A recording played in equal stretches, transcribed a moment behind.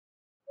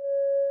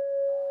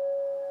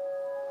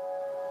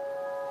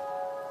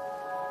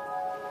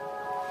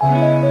Hey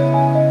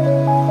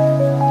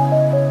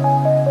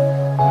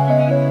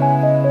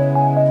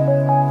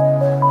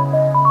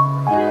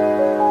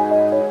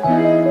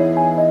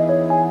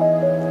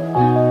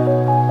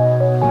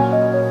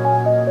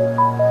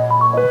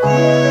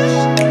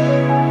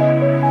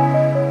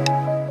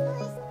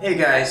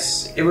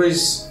guys, it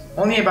was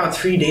only about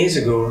 3 days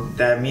ago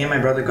that me and my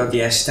brother got the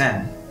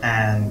S10,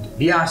 and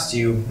we asked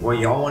you what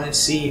y'all wanted to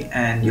see,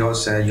 and y'all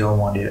said y'all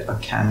wanted a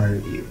camera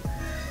review.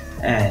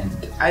 And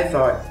I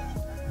thought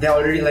there are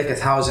already like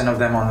 1,000 of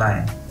them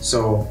online,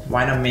 so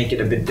why not make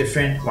it a bit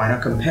different? Why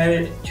not compare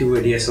it to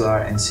a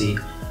DSLR and see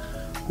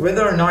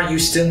whether or not you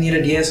still need a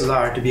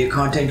DSLR to be a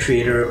content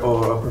creator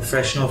or a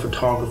professional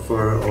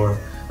photographer, or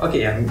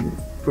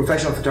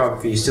professional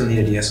photography, you still need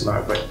a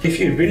DSLR, but if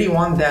you really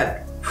want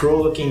that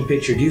pro looking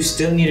picture, do you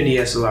still need a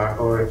DSLR,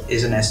 or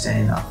is an S10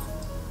 enough?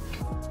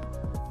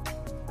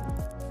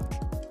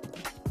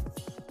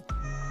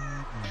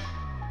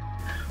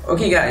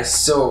 Okay guys,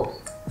 so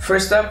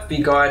first up we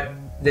got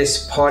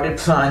this potted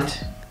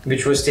plant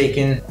which was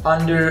taken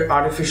under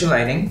artificial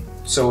lighting,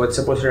 so it's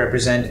supposed to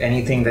represent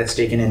anything that's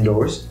taken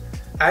indoors.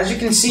 As you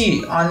can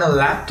see on a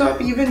laptop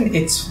even,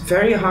 it's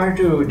very hard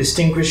to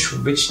distinguish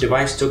which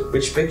device took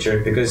which picture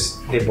because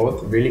they're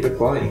both really good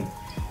quality.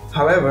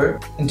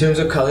 However, in terms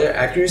of color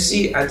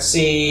accuracy, I'd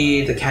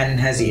say the Canon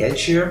has the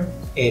edge here.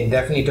 It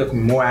definitely took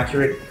more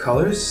accurate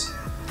colors,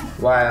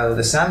 while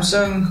the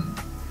Samsung,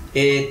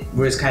 it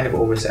was kind of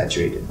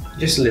oversaturated,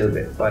 just a little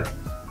bit, but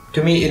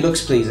to me it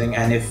looks pleasing,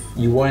 and if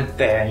you weren't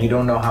there and you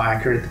don't know how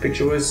accurate the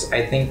picture was,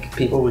 I think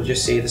people would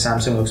just say the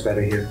Samsung looks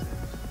better here.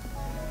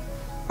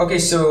 Okay,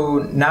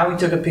 so now we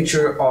took a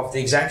picture of the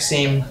exact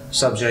same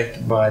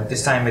subject, but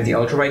this time with the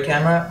ultra-wide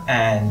camera,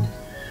 and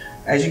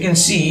as you can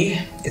see,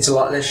 it's a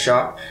lot less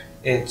sharp.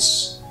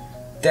 It's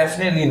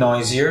definitely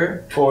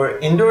noisier. For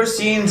indoor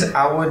scenes,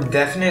 I would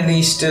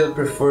definitely still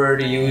prefer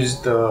to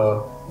use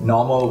the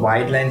normal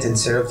wide lens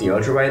instead of the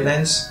ultra-wide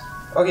lens.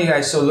 Okay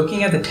guys, so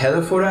looking at the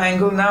telephoto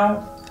angle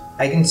now,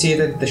 I can see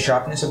that the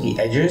sharpness of the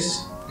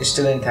edges is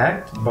still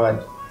intact,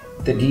 but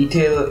the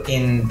detail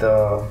in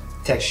the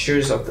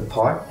textures of the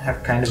pot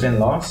have kind of been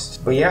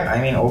lost. But yeah, I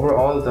mean,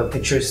 overall the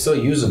picture is still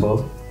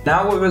usable.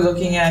 Now what we're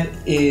looking at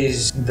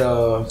is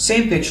the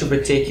same picture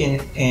but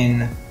taken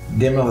in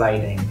dimmer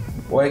lighting.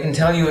 What I can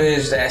tell you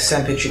is the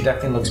S10 picture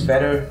definitely looks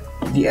better.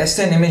 The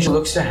S10 image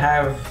looks to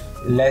have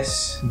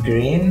less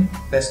grain,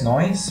 less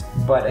noise,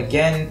 but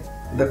again,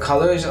 the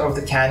colors of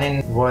the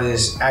Canon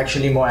was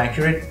actually more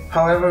accurate.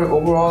 However,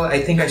 overall,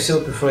 I think I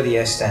still prefer the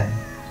S10.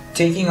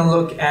 Taking a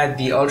look at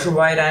the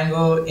ultra-wide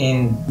angle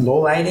in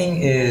low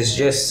lighting is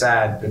just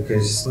sad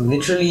because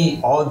literally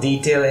all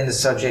detail in the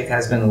subject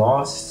has been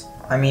lost.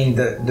 I mean,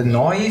 the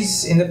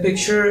noise in the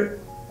picture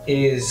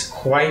is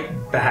quite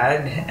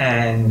bad,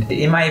 and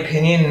in my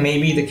opinion,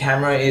 maybe the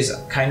camera is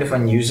kind of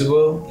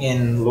unusable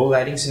in low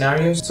lighting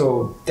scenarios,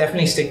 so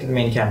definitely stick to the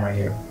main camera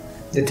here.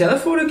 The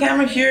telephoto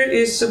camera here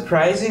is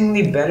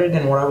surprisingly better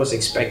than what I was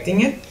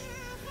expecting it.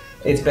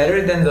 It's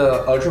better than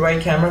the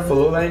ultra-wide camera for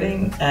low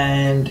lighting,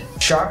 and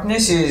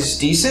sharpness is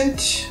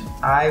decent.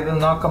 I will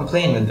not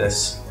complain with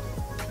this.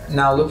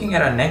 Now looking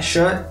at our next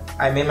shot,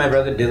 I made my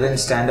brother Dylan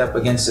stand up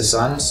against the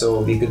sun so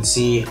we could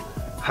see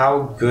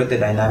how good the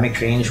dynamic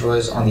range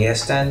was on the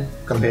S10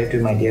 compared to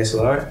my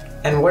DSLR.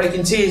 And what I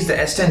can see is the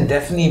S10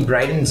 definitely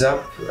brightens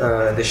up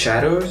the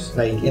shadows,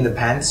 like in the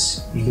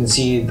pants. You can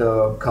see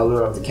the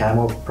color of the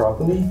camo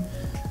properly,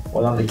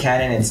 while on the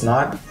Canon it's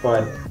not.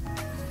 But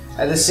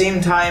at the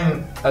same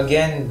time,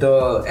 again,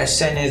 the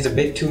S10 is a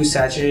bit too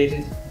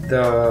saturated.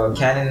 The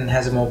Canon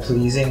has a more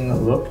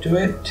pleasing look to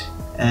it,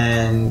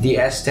 and the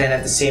S10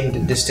 at the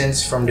same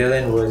distance from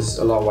Dylan was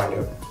a lot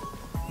wider.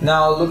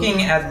 Now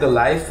looking at the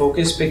live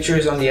focus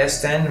pictures on the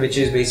S10, which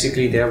is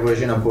basically their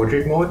version of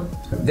portrait mode,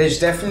 there's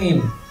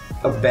definitely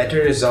a better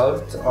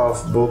result of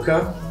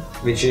bokeh,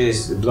 which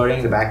is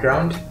blurring the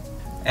background,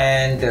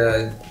 and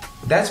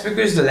that's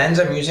because the lens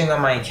I'm using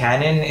on my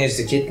Canon is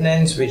the kit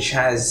lens, which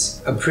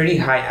has a pretty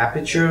high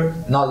aperture,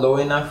 not low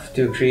enough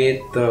to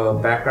create the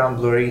background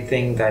blurry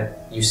thing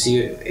that you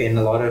see in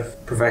a lot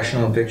of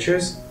professional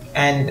pictures.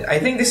 And I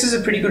think this is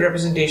a pretty good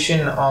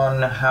representation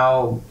on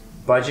how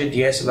budget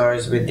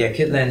DSLRs with their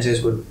kit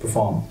lenses would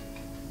perform.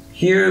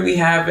 Here we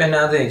have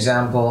another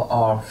example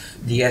of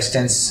the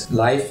S10's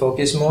live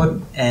focus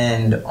mode,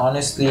 and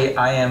honestly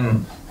I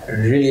am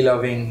really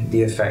loving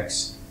the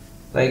effects.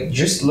 Like,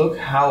 just look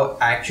how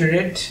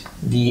accurate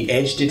the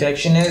edge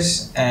detection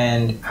is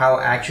and how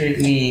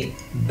accurately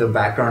the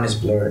background is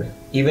blurred,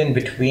 even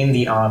between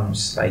the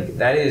arms. Like,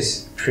 that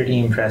is pretty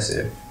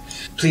impressive.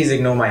 Please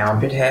ignore my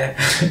armpit hair.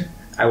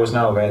 I was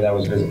not aware that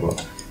was visible.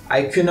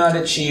 I could not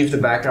achieve the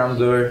background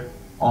blur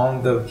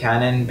on the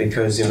Canon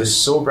because it was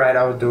so bright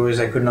outdoors.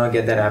 I could not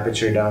get that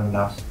aperture down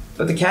enough.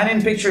 But the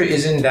Canon picture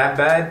isn't that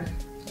bad.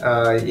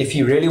 If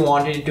you really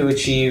wanted to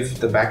achieve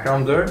the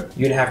background blur,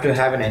 you'd have to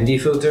have an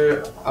ND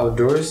filter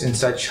outdoors in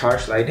such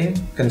harsh lighting,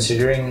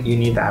 considering you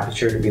need the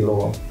aperture to be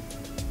lower.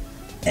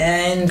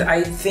 And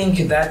I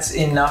think that's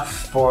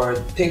enough for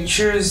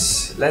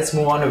pictures. Let's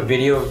move on to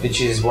video,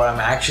 which is what I'm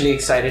actually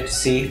excited to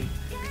see.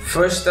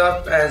 First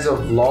up, as a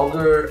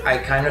vlogger, I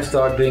kind of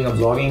thought doing a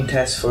vlogging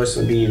test first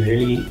would be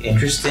really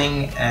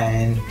interesting,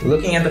 and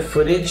looking at the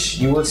footage,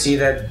 you will see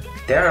that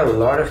there are a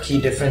lot of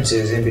key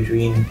differences in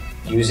between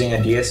using a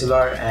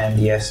DSLR and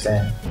the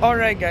S10.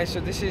 Alright guys, so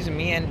this is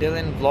me and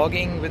Dylan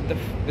vlogging with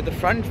the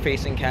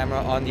front-facing camera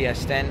on the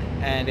S10,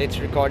 and it's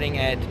recording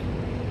at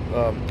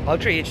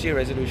Ultra HD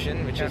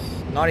resolution, which is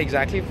not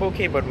exactly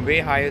 4K but way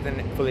higher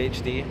than Full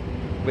HD,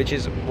 which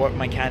is what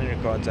my Canon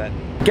records at.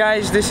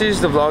 Guys, this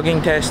is the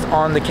vlogging test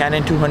on the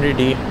Canon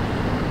 200D.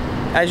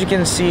 As you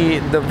can see,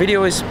 the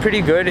video is pretty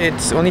good.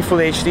 It's only Full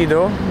HD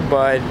though,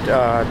 but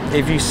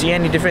if you see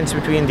any difference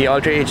between the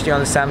Ultra HD on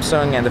the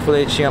Samsung and the Full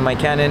HD on my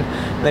Canon,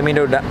 let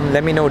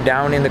me know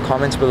down in the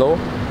comments below.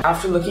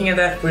 After looking at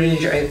that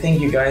footage, I think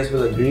you guys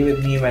will agree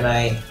with me when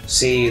I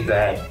say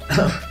that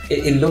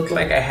it looked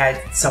like I had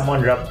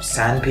someone rub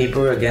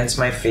sandpaper against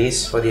my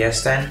face for the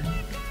S10.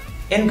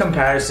 In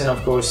comparison,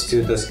 of course,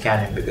 to this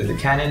Canon, because the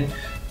Canon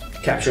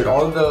captured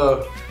all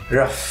the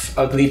rough,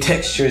 ugly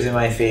textures in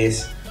my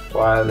face,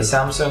 while the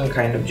Samsung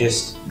kind of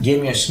just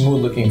gave me a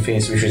smooth looking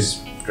face, which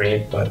is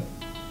great, but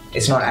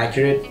it's not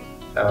accurate,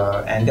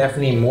 and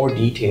definitely more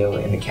detail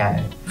in the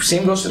Canon.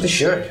 Same goes to the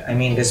shirt. I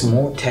mean, there's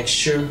more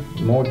texture,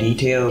 more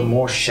detail,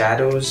 more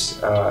shadows,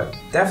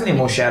 definitely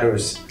more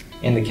shadows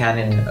in the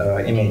Canon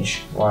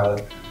image, while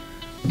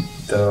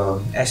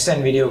the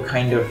S10 video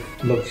kind of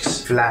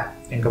looks flat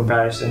in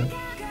comparison.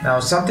 Now,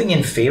 something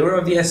in favor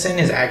of the S10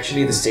 is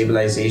actually the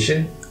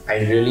stabilization. I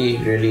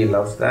really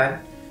love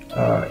that.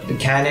 The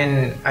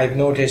Canon, I've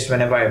noticed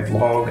whenever I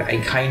vlog,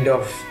 I kind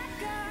of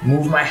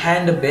move my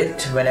hand a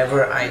bit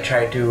whenever I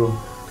try to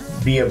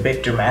be a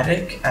bit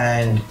dramatic,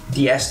 and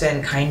the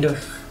S10 kind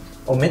of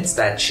omits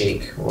that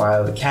shake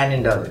while the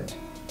Canon doesn't.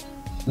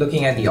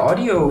 Looking at the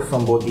audio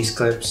from both these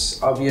clips,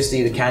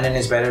 obviously the Canon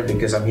is better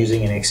because I'm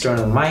using an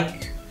external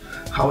mic.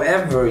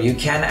 However, you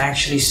can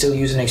actually still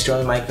use an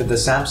external mic with the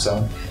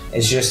Samsung.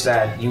 It's just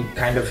that you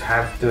kind of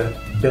have to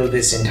build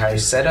this entire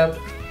setup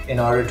in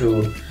order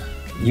to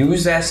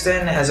use the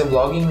S10 as a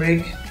vlogging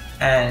rig.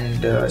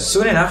 And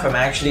soon enough, I'm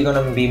actually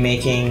going to be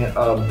making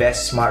a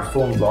best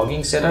smartphone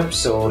vlogging setup.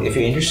 So if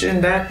you're interested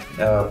in that,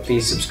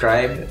 please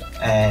subscribe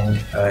and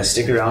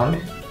stick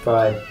around.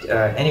 But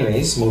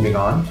anyways, moving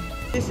on.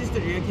 This is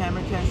the rear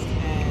camera test,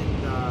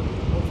 and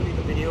hopefully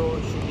the video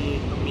should be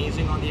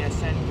amazing on the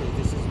S10 because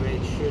this is where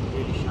it should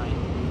really shine.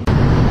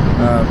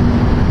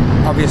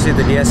 Obviously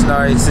the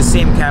DSLR is the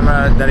same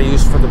camera that I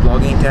used for the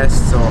vlogging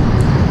test, so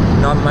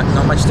not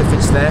much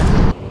difference there.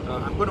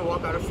 I'm going to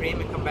walk out of frame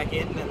and come back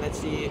in, and let's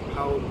see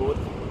how both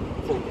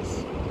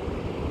focus.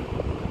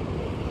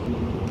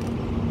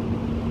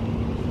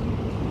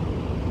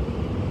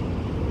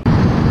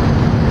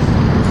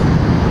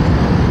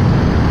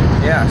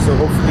 Yeah, so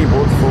hopefully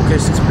both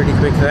focus. It's pretty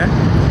quick there.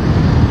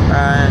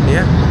 And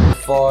yeah,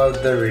 for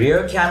the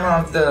rear camera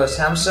of the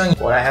Samsung,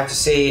 what I have to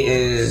say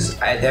is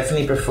I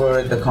definitely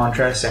prefer the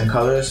contrast and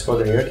colors for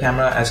the rear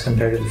camera as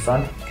compared to the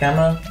front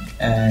camera,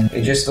 and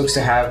it just looks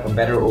to have a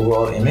better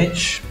overall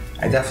image.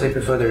 I definitely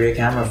prefer the rear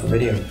camera for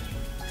video.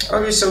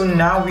 Okay, so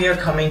now we are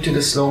coming to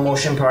the slow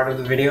motion part of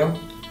the video.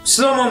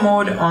 Slow-mo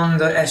mode on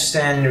the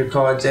S10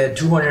 records at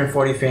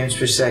 240 frames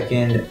per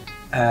second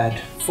at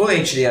Full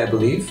HD, I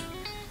believe,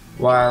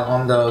 while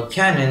on the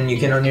Canon you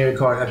can only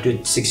record up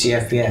to 60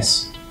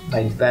 FPS.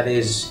 Like, that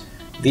is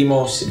the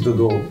most it will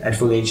go at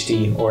Full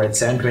HD or at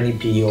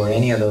 720p or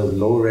any other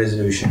low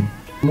resolution.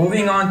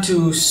 Moving on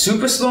to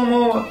super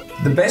slow-mo,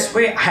 the best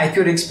way I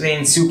could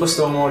explain super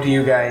slow-mo to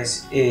you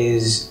guys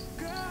is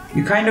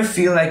you kind of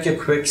feel like you're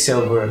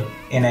Quicksilver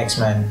in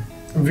X-Men.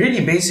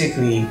 Really,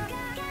 basically,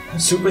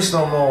 super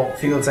slow-mo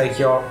feels like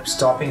you're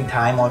stopping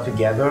time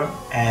altogether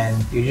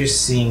and you're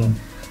just seeing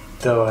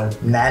the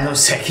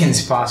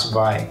nanoseconds pass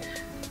by.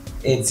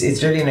 It's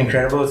really an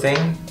incredible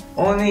thing.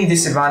 Only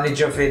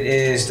disadvantage of it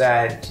is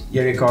that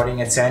you're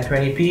recording at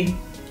 720p.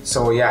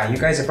 So yeah, you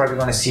guys are probably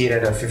going to see it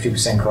at a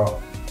 50% crop.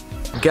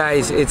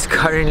 Guys, it's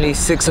currently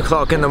 6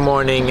 o'clock in the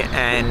morning,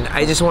 and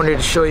I just wanted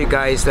to show you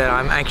guys that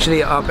I'm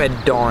actually up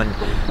at dawn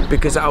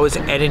because I was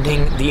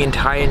editing the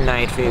entire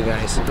night for you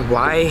guys.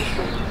 Why?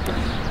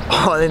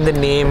 All in the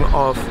name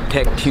of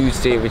Tech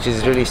Tuesday, which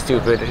is really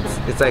stupid.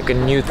 It's like a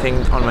new thing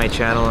on my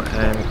channel,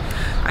 and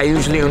I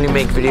usually only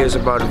make videos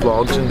about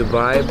vlogs in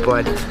Dubai,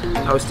 but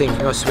I was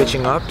thinking of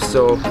switching up,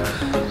 so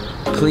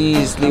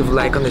please leave a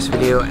like on this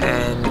video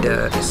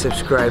and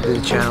subscribe to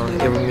the channel.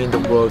 It would mean the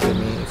world to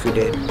me if you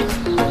did.